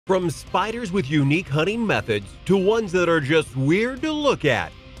From spiders with unique hunting methods to ones that are just weird to look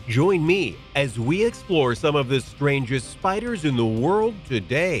at, join me as we explore some of the strangest spiders in the world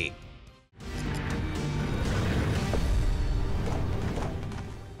today.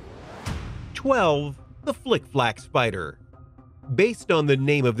 The Flic-Flac Spider. Based on the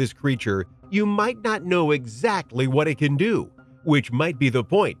name of this creature, you might not know exactly what it can do, which might be the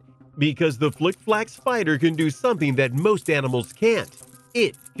point, because the Flic-Flac Spider can do something that most animals can't.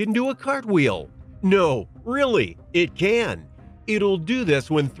 It can do a cartwheel. No, really, it can. It'll do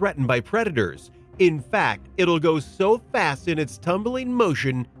this when threatened by predators. In fact, it'll go so fast in its tumbling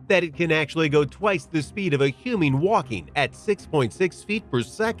motion that it can actually go twice the speed of a human walking at 6.6 feet per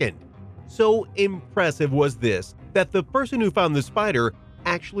second. So impressive was this that the person who found the spider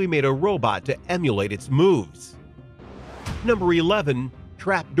actually made a robot to emulate its moves. Number 11.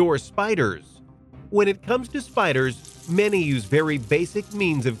 Trapdoor Spiders. When it comes to spiders, many use very basic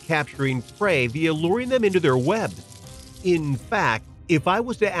means of capturing prey via luring them into their web. In fact, if I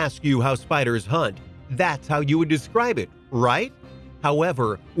was to ask you how spiders hunt, that's how you would describe it, right?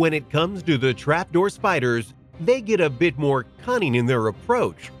 However, when it comes to the trapdoor spiders, they get a bit more cunning in their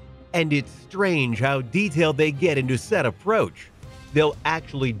approach. And it's strange how detailed they get into said approach. They'll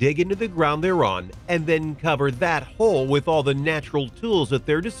actually dig into the ground they're on and then cover that hole with all the natural tools at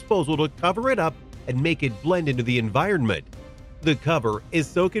their disposal to cover it up and make it blend into the environment. The cover is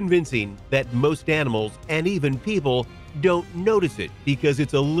so convincing that most animals and even people don't notice it because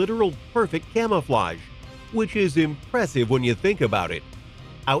it's a literal perfect camouflage, which is impressive when you think about it.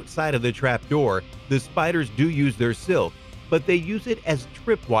 Outside of the trapdoor, the spiders do use their silk, but they use it as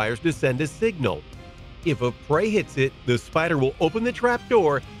tripwires to send a signal. If a prey hits it, the spider will open the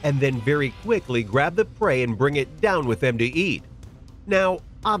trapdoor and then very quickly grab the prey and bring it down with them to eat. Now,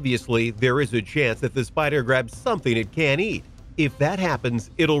 obviously, there is a chance that the spider grabs something it can't eat. If that happens,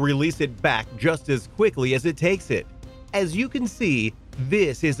 it'll release it back just as quickly as it takes it. As you can see,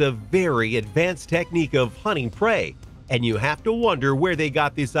 this is a very advanced technique of hunting prey, and you have to wonder where they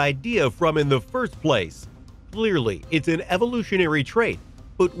got this idea from in the first place. Clearly, it's an evolutionary trait,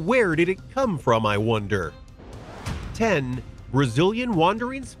 but where did it come from, I wonder? 10. Brazilian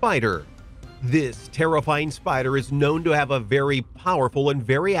Wandering Spider. This terrifying spider is known to have a very powerful and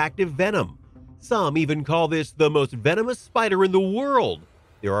very active venom. Some even call this the most venomous spider in the world.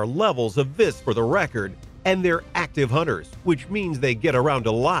 There are levels of this for the record, and they're active hunters, which means they get around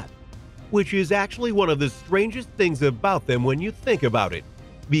a lot. Which is actually one of the strangest things about them when you think about it,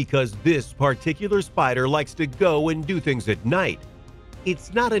 because this particular spider likes to go and do things at night.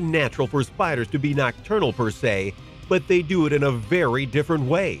 It's not unnatural for spiders to be nocturnal per se, but they do it in a very different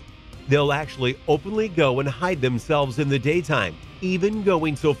way. They'll actually openly go and hide themselves in the daytime, even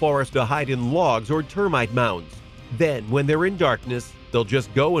going so far as to hide in logs or termite mounds. Then, when they're in darkness, they'll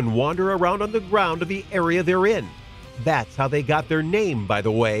just go and wander around on the ground of the area they're in. That's how they got their name, by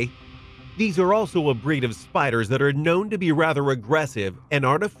the way. These are also a breed of spiders that are known to be rather aggressive and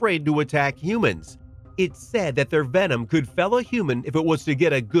aren't afraid to attack humans. It's said that their venom could fell a human if it was to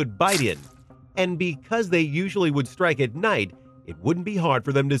get a good bite in. And because they usually would strike at night, it wouldn't be hard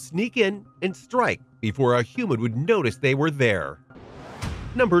for them to sneak in and strike before a human would notice they were there.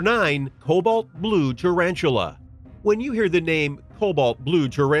 Number 9. Cobalt Blue Tarantula. When you hear the name Cobalt Blue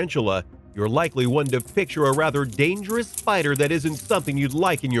Tarantula, you're likely one to picture a rather dangerous spider that isn't something you'd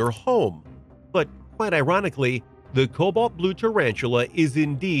like in your home. But quite ironically, the Cobalt Blue Tarantula is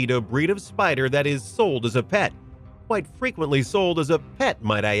indeed a breed of spider that is sold as a pet. Quite frequently sold as a pet,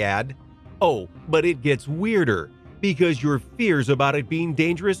 might I add. Oh, but it gets weirder, because your fears about it being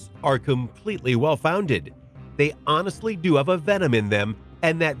dangerous are completely well-founded. They honestly do have a venom in them,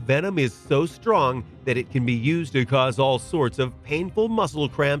 and that venom is so strong that it can be used to cause all sorts of painful muscle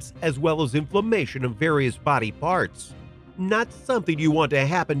cramps as well as inflammation of various body parts. Not something you want to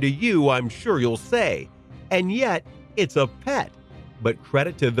happen to you, I'm sure you'll say. And yet, it's a pet. But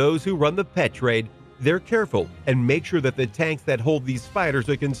credit to those who run the pet trade, they're careful and make sure that the tanks that hold these spiders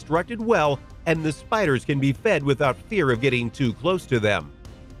are constructed well and the spiders can be fed without fear of getting too close to them.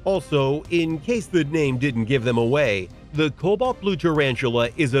 Also, in case the name didn't give them away, the Cobalt Blue Tarantula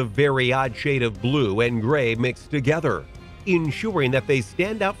is a very odd shade of blue and gray mixed together, ensuring that they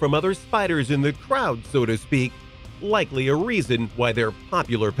stand out from other spiders in the crowd, so to speak, likely a reason why they're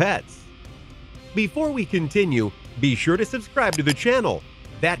popular pets. Before we continue, be sure to subscribe to the channel.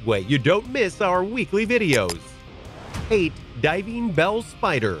 That way you don't miss our weekly videos. 8. Diving Bell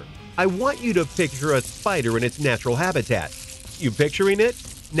Spider. I want you to picture a spider in its natural habitat. You picturing it?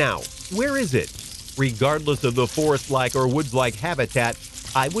 Now, where is it? Regardless of the forest-like or woods-like habitat,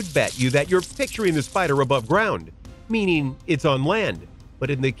 I would bet you that you're picturing the spider above ground, meaning it's on land. But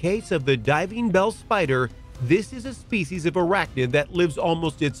in the case of the diving bell spider, this is a species of arachnid that lives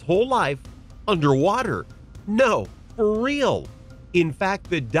almost its whole life underwater. No, for real. In fact,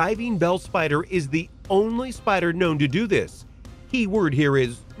 the diving bell spider is the only spider known to do this. Key word here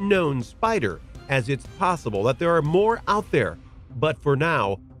is known spider, as it's possible that there are more out there. But for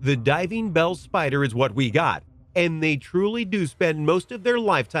now, the diving bell spider is what we got. And they truly do spend most of their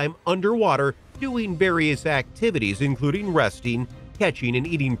lifetime underwater doing various activities, including resting, catching and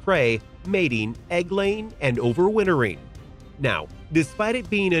eating prey, mating, egg laying, and overwintering. Now, despite it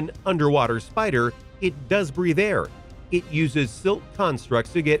being an underwater spider, it does breathe air. It uses silk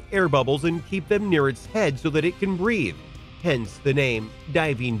constructs to get air bubbles and keep them near its head so that it can breathe. Hence the name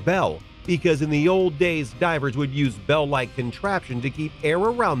diving bell, because in the old days divers would use bell-like contraption to keep air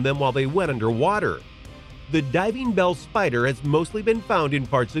around them while they went underwater. The diving bell spider has mostly been found in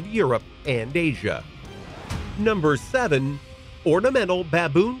parts of Europe and Asia. Number 7. Ornamental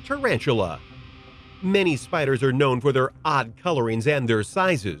baboon tarantula. Many spiders are known for their odd colorings and their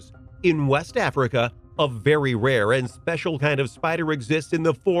sizes. In West Africa, a very rare and special kind of spider exists in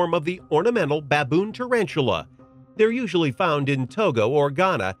the form of the ornamental baboon tarantula. They're usually found in Togo or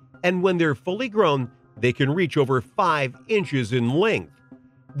Ghana, and when they're fully grown, they can reach over 5 inches in length.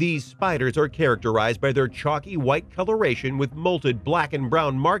 These spiders are characterized by their chalky white coloration with molted black and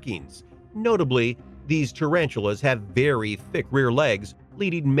brown markings. Notably, these tarantulas have very thick rear legs,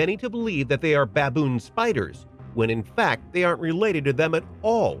 leading many to believe that they are baboon spiders, when in fact they aren't related to them at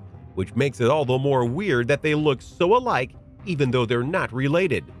all, which makes it all the more weird that they look so alike even though they're not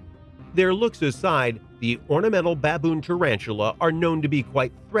related. Their looks aside, the ornamental baboon tarantula are known to be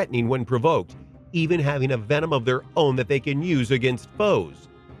quite threatening when provoked, even having a venom of their own that they can use against foes.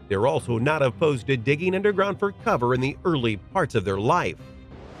 They're also not opposed to digging underground for cover in the early parts of their life.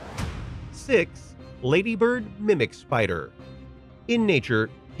 6. Ladybird mimic spider. In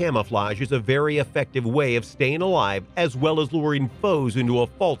nature, camouflage is a very effective way of staying alive as well as luring foes into a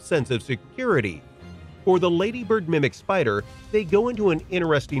false sense of security. For the ladybird mimic spider, they go into an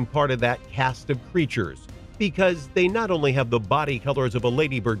interesting part of that cast of creatures, because they not only have the body colors of a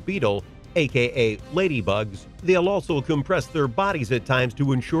ladybird beetle, aka ladybugs, they'll also compress their bodies at times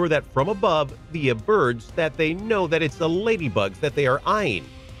to ensure that from above, via birds, that they know that it's the ladybugs that they are eyeing.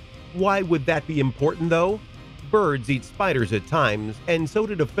 Why would that be important though? Birds eat spiders at times, and so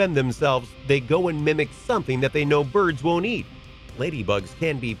to defend themselves, they go and mimic something that they know birds won't eat. Ladybugs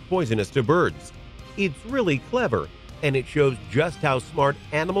can be poisonous to birds. It's really clever, and it shows just how smart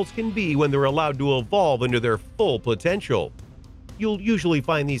animals can be when they're allowed to evolve into their full potential. You'll usually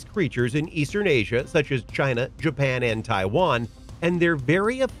find these creatures in Eastern Asia, such as China, Japan, and Taiwan, and they're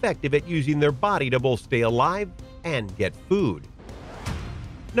very effective at using their body to both stay alive and get food.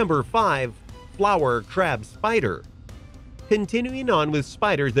 Number 5. Flower crab spider. Continuing on with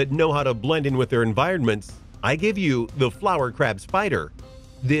spiders that know how to blend in with their environments, I give you the flower crab spider.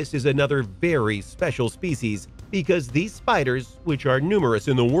 This is another very special species because these spiders, which are numerous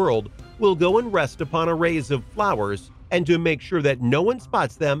in the world, will go and rest upon arrays of flowers, and to make sure that no one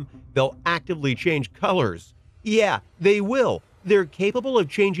spots them, they'll actively change colors. Yeah, they will. They're capable of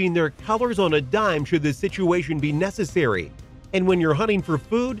changing their colors on a dime should the situation be necessary. And when you're hunting for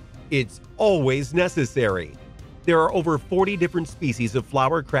food, it's always necessary. There are over 40 different species of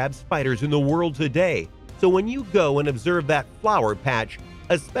flower crab spiders in the world today, so when you go and observe that flower patch,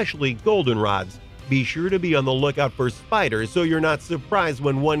 especially goldenrods, be sure to be on the lookout for spiders so you're not surprised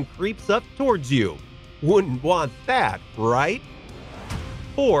when one creeps up towards you. Wouldn't want that, right?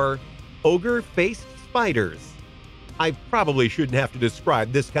 4. Ogre-faced spiders. I probably shouldn't have to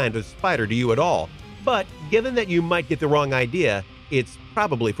describe this kind of spider to you at all, but given that you might get the wrong idea, it's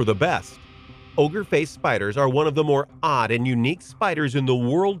probably for the best. Ogre-faced spiders are one of the more odd and unique spiders in the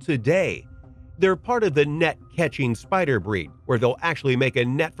world today. They're part of the net-catching spider breed, where they'll actually make a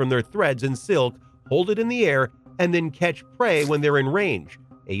net from their threads and silk, hold it in the air, and then catch prey when they're in range,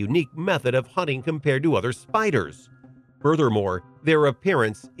 a unique method of hunting compared to other spiders. Furthermore, their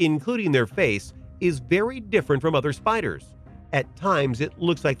appearance, including their face, is very different from other spiders. At times, it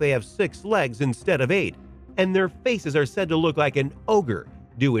looks like they have 6 legs instead of 8, and their faces are said to look like an ogre,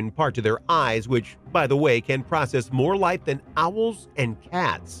 due in part to their eyes, which, by the way, can process more light than owls and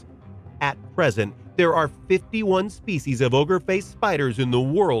cats. At present, there are 51 species of ogre-faced spiders in the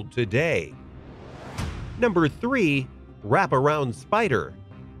world today. Number 3. Wraparound spider.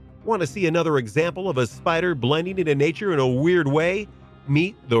 Want to see another example of a spider blending into nature in a weird way?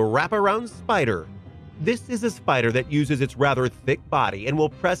 Meet the wraparound spider. This is a spider that uses its rather thick body and will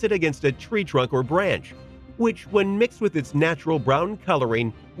press it against a tree trunk or branch, which, when mixed with its natural brown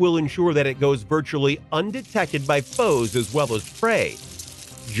coloring, will ensure that it goes virtually undetected by foes as well as prey.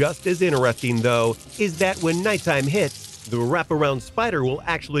 Just as interesting, though, is that when nighttime hits, the wraparound spider will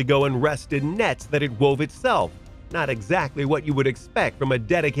actually go and rest in nets that it wove itself. Not exactly what you would expect from a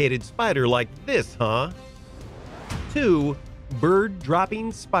dedicated spider like this, huh? 2.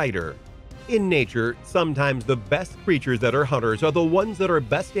 Bird-dropping spider. In nature, sometimes the best creatures that are hunters are the ones that are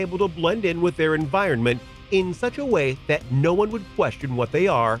best able to blend in with their environment in such a way that no one would question what they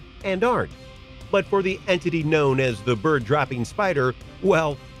are and aren't. But for the entity known as the bird-dropping spider,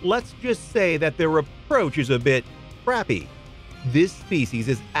 well, let's just say that their approach is a bit crappy. This species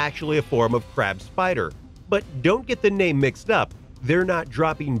is actually a form of crab spider. But don't get the name mixed up. They're not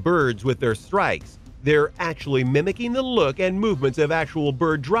dropping birds with their strikes. They're actually mimicking the look and movements of actual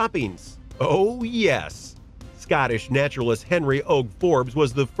bird droppings. Oh yes! Scottish naturalist Henry Og Forbes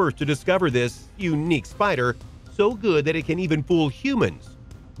was the first to discover this unique spider, so good that it can even fool humans.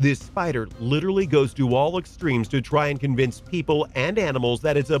 This spider literally goes to all extremes to try and convince people and animals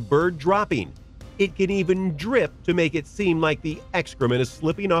that it's a bird dropping. It can even drip to make it seem like the excrement is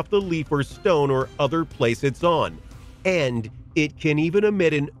slipping off the leaf or stone or other place it's on. And it can even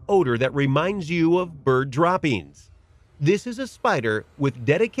emit an odor that reminds you of bird droppings. This is a spider with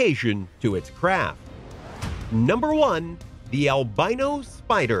dedication to its craft. Number 1. The albino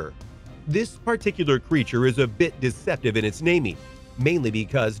spider. This particular creature is a bit deceptive in its naming, mainly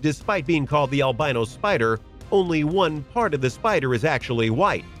because despite being called the albino spider, only one part of the spider is actually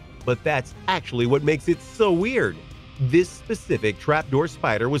white. But that's actually what makes it so weird. This specific trapdoor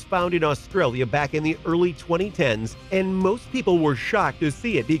spider was found in Australia back in the early 2010s, and most people were shocked to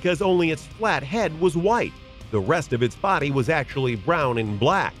see it because only its flat head was white. The rest of its body was actually brown and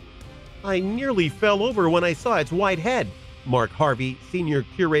black. I nearly fell over when I saw its white head, Mark Harvey, senior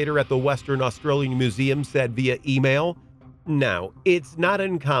curator at the Western Australian Museum, said via email. Now, it's not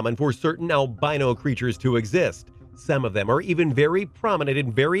uncommon for certain albino creatures to exist. Some of them are even very prominent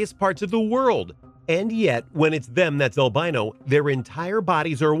in various parts of the world. And yet, when it's them that's albino, their entire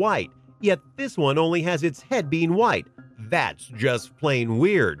bodies are white. Yet this one only has its head being white. That's just plain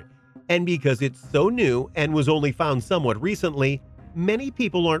weird. And because it's so new and was only found somewhat recently, many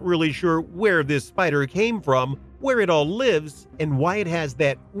people aren't really sure where this spider came from, where it all lives, and why it has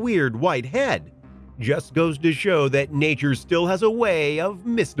that weird white head. Just goes to show that nature still has a way of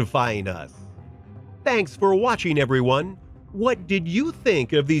mystifying us. Thanks for watching, everyone. What did you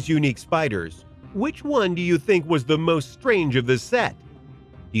think of these unique spiders? Which one do you think was the most strange of the set?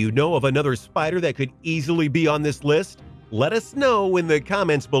 Do you know of another spider that could easily be on this list? Let us know in the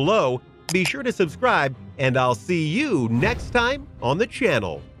comments below. Be sure to subscribe, and I'll see you next time on the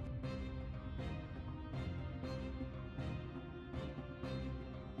channel.